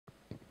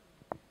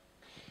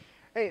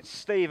It's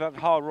Steve at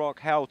Hard Rock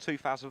Hell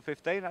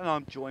 2015, and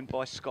I'm joined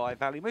by Sky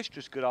Valley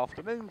Mistress. Good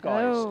afternoon,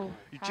 guys. Hello.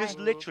 You Hi. just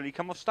literally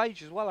come off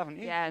stage as well, haven't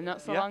you? Yeah,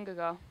 not so long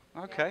ago.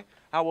 Okay.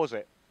 How was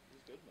it?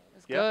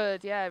 It's Yeah.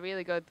 good, yeah,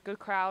 really good. Good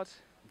crowd.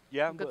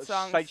 Yeah. Good but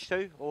songs. Stage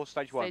 2 or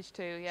stage 1? Stage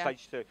 2, yeah.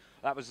 Stage 2.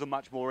 That was the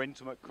much more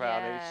intimate crowd.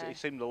 Yeah. It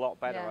seemed a lot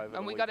better Yeah. over And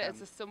the we weekend. got it as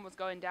the sun was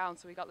going down,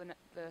 so we got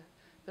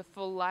the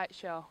full light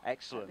show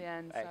Excellent. at the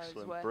end. So it was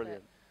Excellent. worth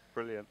Brilliant. it.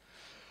 Brilliant.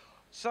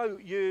 So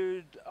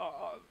you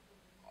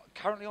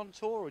currently on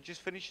tour, or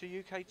just finished the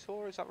UK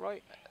tour? Is that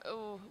right?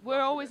 Oh,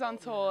 we're always on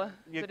tour,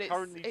 You're but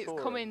currently it's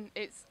touring. coming.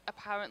 It's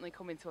apparently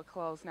coming to a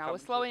close now. Coming We're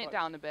to a slowing it close.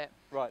 down a bit.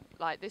 Right.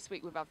 Like this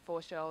week, we've had 4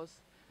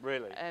 shows.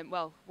 Really?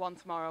 Well, one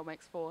tomorrow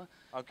makes 4.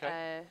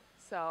 Okay.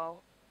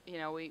 So you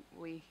know,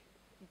 we're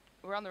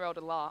on the road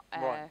a lot.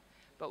 Right.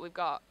 But we're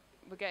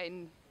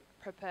getting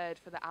prepared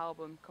for the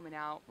album coming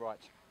out. Right.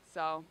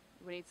 So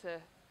we need to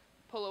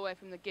pull away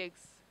from the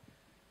gigs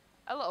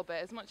a little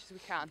bit, as much as we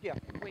can. Yeah.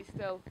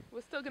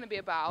 We're still going to be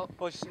about.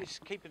 Well, it's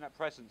keeping that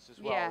presence as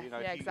well. Yeah, You know,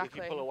 yeah, if you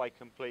exactly. pull away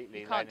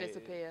completely, You can't then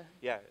disappear.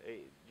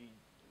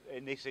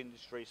 in this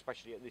industry,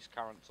 especially at this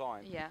current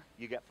time, Yeah.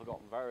 you get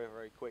forgotten very,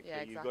 very quickly.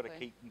 Yeah, You've got to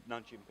exactly. keep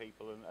nudging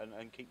people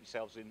and keep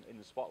yourselves in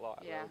the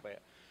spotlight a Yeah. little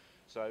bit.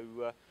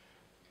 So,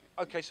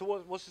 okay, so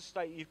what's the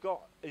state you've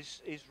got?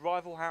 Is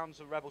Rival Hounds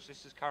and Rebel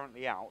Sisters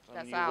currently out? That's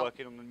and you're out.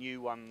 working on the new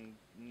one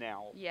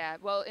now? Yeah.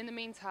 Well, in the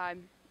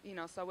meantime, you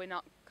know, so we're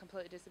not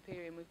completely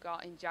disappearing. We've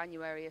got in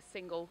January a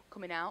single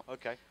coming out.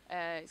 Okay,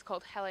 It's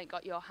called Hell Ain't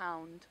Got Your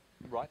Hound.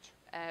 right.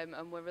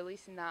 And we're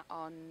releasing that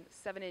on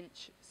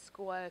 7-inch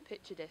square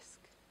picture disc.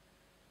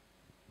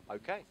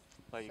 Okay,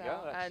 there you So,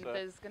 go. and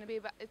there's going to be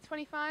about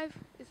 25,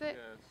 is it?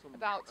 Yeah,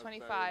 About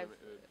 25.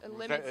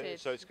 Limited.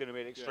 So it's going to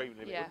be an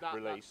extremely Yeah. limited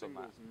release that on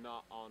that. single's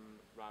not on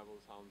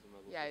Rivals, Hounds and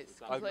Rebels. Yeah, Sisters. it's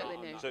That's completely not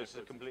on new. that So it's a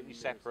record, completely new,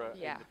 separate,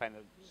 Yeah.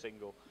 independent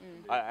single.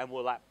 Mm. And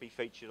will that be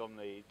featured on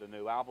the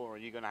new album, or are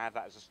you going to have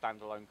that as a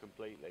standalone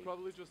completely?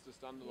 Probably just a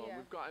standalone. Yeah.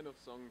 We've got enough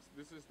songs.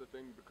 This is the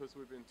thing, because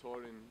we've been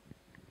touring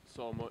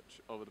so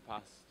much over the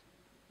past,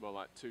 well,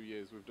 like 2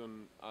 years. We've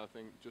done, I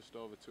think, just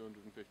over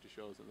 250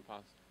 shows in the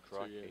past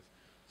Crikey. 2 years.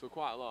 So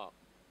quite a lot.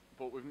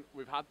 But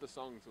we've had the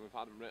songs and we've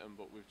had them written,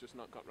 but we've just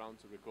not got round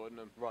to recording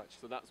them. Right.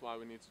 So that's why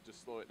we need to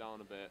just slow it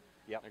down a bit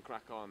Yep. and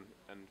crack on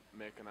and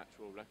make an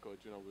actual record.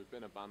 You know, we've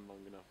been a band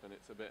long enough, and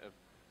it's a bit of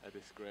a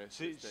disgrace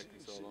So it's taken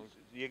so long.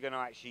 you're going to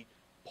actually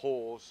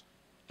pause,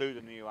 do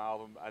the new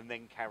album, and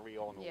then carry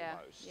on Yeah,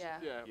 almost. yeah.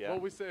 Yeah, well,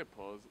 we say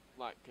pause,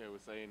 like Kay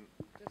was saying.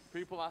 Just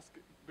People ask,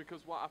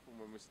 because what happened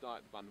when we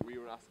started the band, we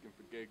were asking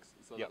for gigs,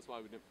 so Yep. that's why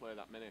we didn't play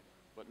that many.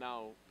 But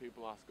now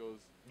people ask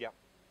us, Yep.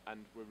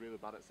 and we're really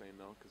bad at saying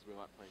no because we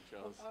like playing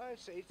shows.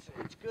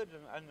 It's good,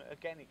 and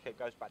again, it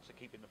goes back to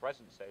keeping the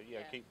presence there. You know,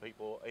 Yeah. keep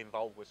people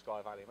involved with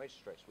Sky Valley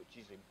Mistress, which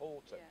is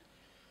important. Yeah.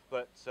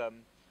 But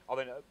I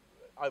mean,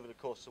 over the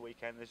course of the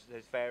weekend,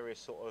 there's various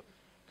sort of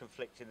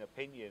conflicting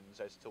opinions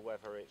as to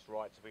whether it's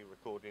right to be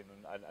recording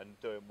and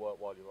doing work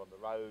while you're on the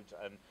road,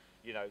 and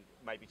you know,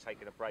 maybe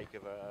taking a break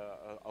of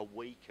a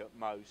week at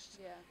most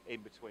Yeah.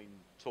 in between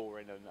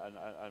touring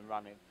and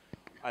running.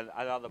 And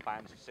other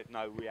bands have said,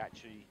 no, we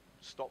actually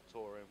stop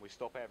touring, we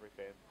stop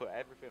everything, put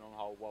everything on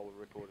hold while we're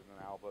recording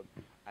an album,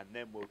 and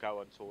then we'll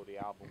go and tour the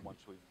album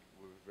once we've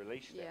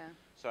released it. Yeah.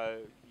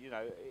 So, you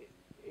know,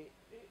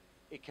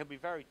 it can be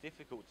very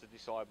difficult to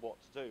decide what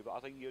to do, but I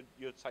think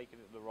you're taking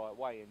it the right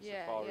way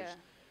insofar Yeah, as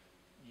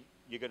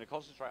you're going to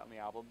concentrate on the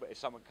album, but if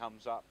someone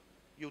comes up,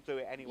 you'll do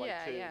it anyway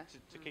Yeah, to, yeah.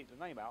 to keep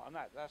the name out, and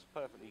that's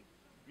perfectly,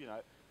 you know,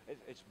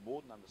 it's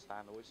more than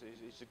understandable.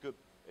 It's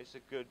a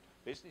good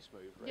business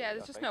move. Really, Yeah,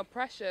 there's I just think. no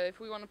pressure. If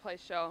we want to play a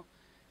show,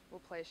 we'll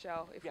play a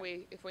show. If Yeah.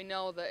 we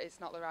know that it's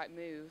not the right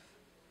move,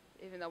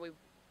 even though we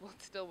will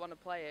still want to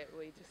play it,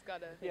 we just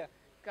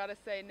gotta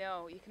say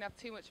no. You can have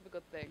too much of a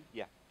good thing.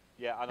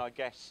 Yeah, and I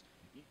guess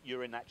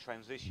you're in that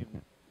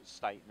transition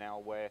state now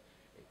where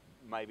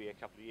maybe a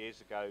couple of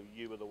years ago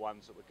you were the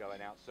ones that were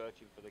going out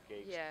searching for the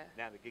gigs. Yeah.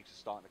 Now the gigs are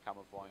starting to come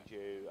and find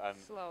you, and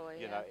Slowly,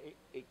 you yeah. know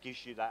it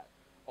gives you that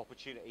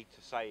opportunity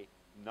to say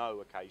no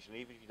occasionally,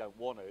 even if you don't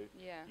want to.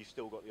 Yeah. You've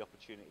still got the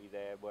opportunity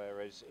there.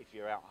 Whereas if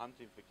you're out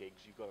hunting for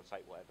gigs, you've got to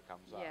take whatever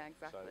comes up. Yeah,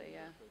 exactly.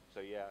 Yeah. So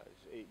yeah,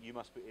 it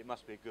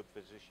must be a good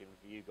position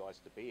for you guys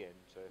to be in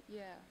to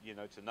Yeah. you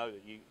know, to know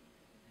that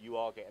you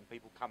are getting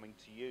people coming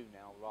to you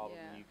now rather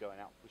Yeah. than you going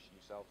out pushing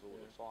yourselves all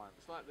Yeah. the time.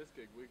 It's like this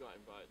gig, we got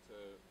invited to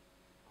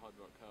Hard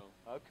Rock Hell.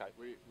 Okay.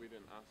 We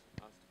didn't ask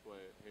to play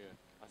it here.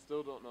 I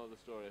still don't know the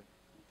story,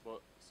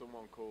 but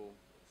someone cool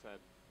said,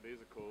 these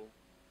are cool,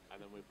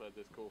 and then we played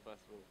this cool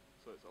festival,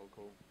 so it's all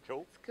cool.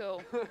 Cool. It's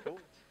cool. Cool.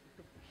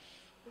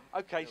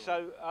 Okay,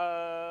 so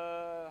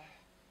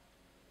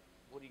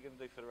what are you going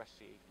to do for the rest of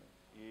the evening?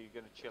 You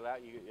going to chill out?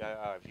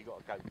 Have you got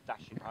to go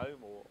dashing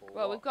home or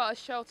Well, what? we've got a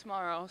show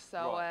tomorrow,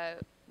 so Right.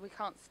 we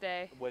can't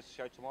stay. Where's the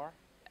show tomorrow?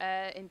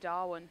 In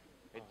Darwin.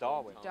 In Our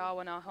Darwin. hometown.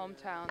 Darwin, our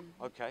hometown.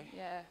 Okay.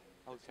 Yeah.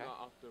 It's Okay. not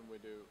often we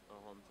do a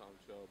hometown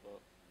show, but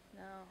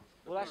No.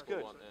 Well, that's people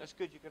good. want it. That's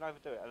good. You can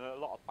overdo it, and a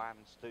lot of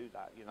bands do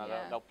that. You know,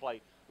 Yeah. they'll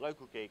play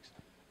local gigs,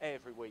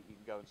 every week you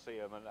can go and see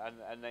them,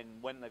 and then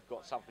when they've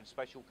got something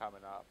special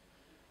coming up,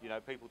 you know,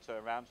 people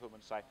turn around to them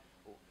and say,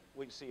 well,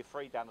 we can see you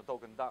free down the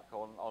Dog and Duck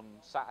on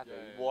Saturday.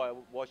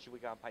 Why should we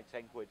go and pay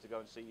 10 quid to go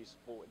and see you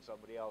supporting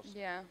somebody else?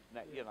 Yeah.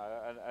 You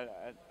know,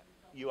 and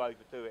you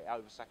overdo it,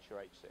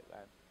 oversaturates it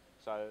then.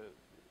 So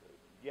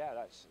yeah,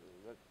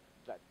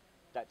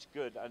 that's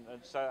good. And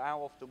so how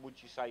often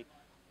would you say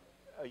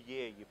a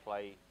year you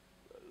play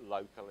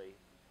locally,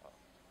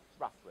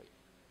 roughly?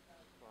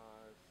 5,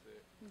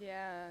 6.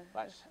 Yeah.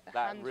 That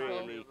handful.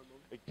 really,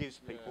 it gives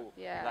people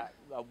that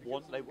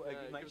want.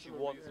 It makes you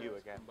want you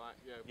again.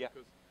 Yeah,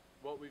 because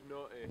what we've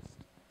noticed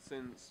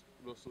since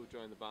Russell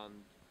joined the band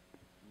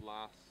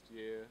last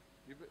year,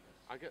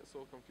 I get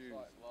so confused.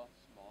 Like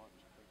last March.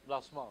 I think.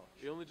 Last March.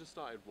 He only just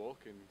started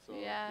walking, so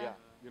Yeah.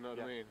 you know what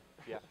I mean.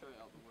 Yeah. Straight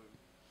out the womb.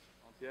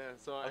 Yeah,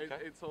 so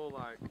Okay. it's all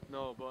like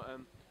no, but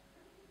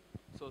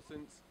so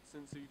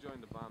since he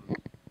joined the band,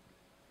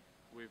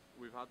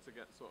 we've had to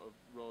get sort of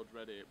road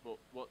ready. But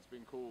what's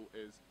been cool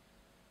is,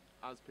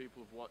 as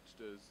people have watched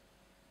us,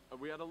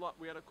 we had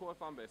a core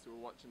fan base who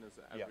were watching us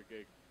at every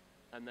gig,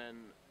 and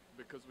then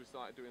because we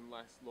started doing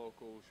less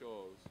local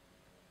shows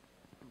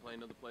and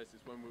playing other places,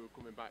 when we were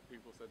coming back,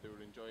 people said they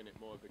were enjoying it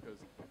more because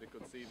they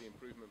could see the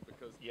improvement.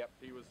 Because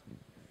he was.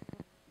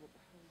 What the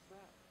hell is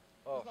that?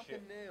 Oh There's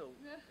shit! like a nail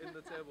in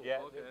the table.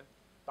 Yeah. Okay.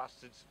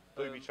 Bastards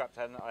booby trapped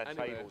our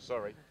anyway. table.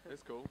 Sorry.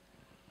 It's cool.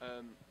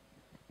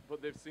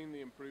 But they've seen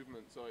the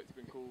improvement, so it's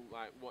been cool,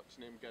 like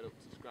watching him get up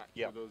to scratch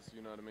with us.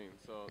 You know what I mean?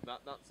 So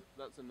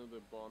that's another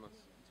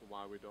bonus to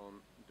why we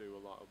don't do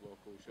a lot of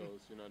local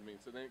shows. You know what I mean?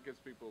 So then it gives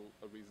people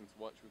a reason to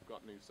watch. We've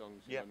got new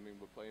songs. You know what I mean?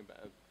 We're playing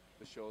better.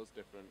 The show's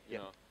different. You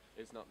know,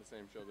 it's not the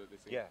same show that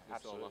they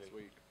saw last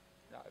week.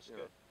 No, it's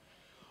good.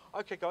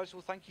 Okay, guys.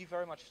 Well, thank you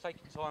very much for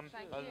taking time,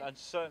 and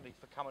certainly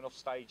for coming off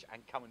stage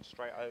and coming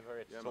straight over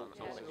here to talk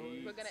to us.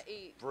 We're gonna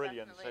eat.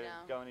 Brilliant. So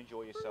Now. go and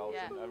enjoy yourselves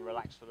and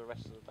relax for the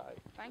rest of the day.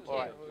 Thank All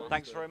you. right.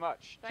 Thanks very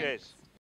much. Thanks. Cheers.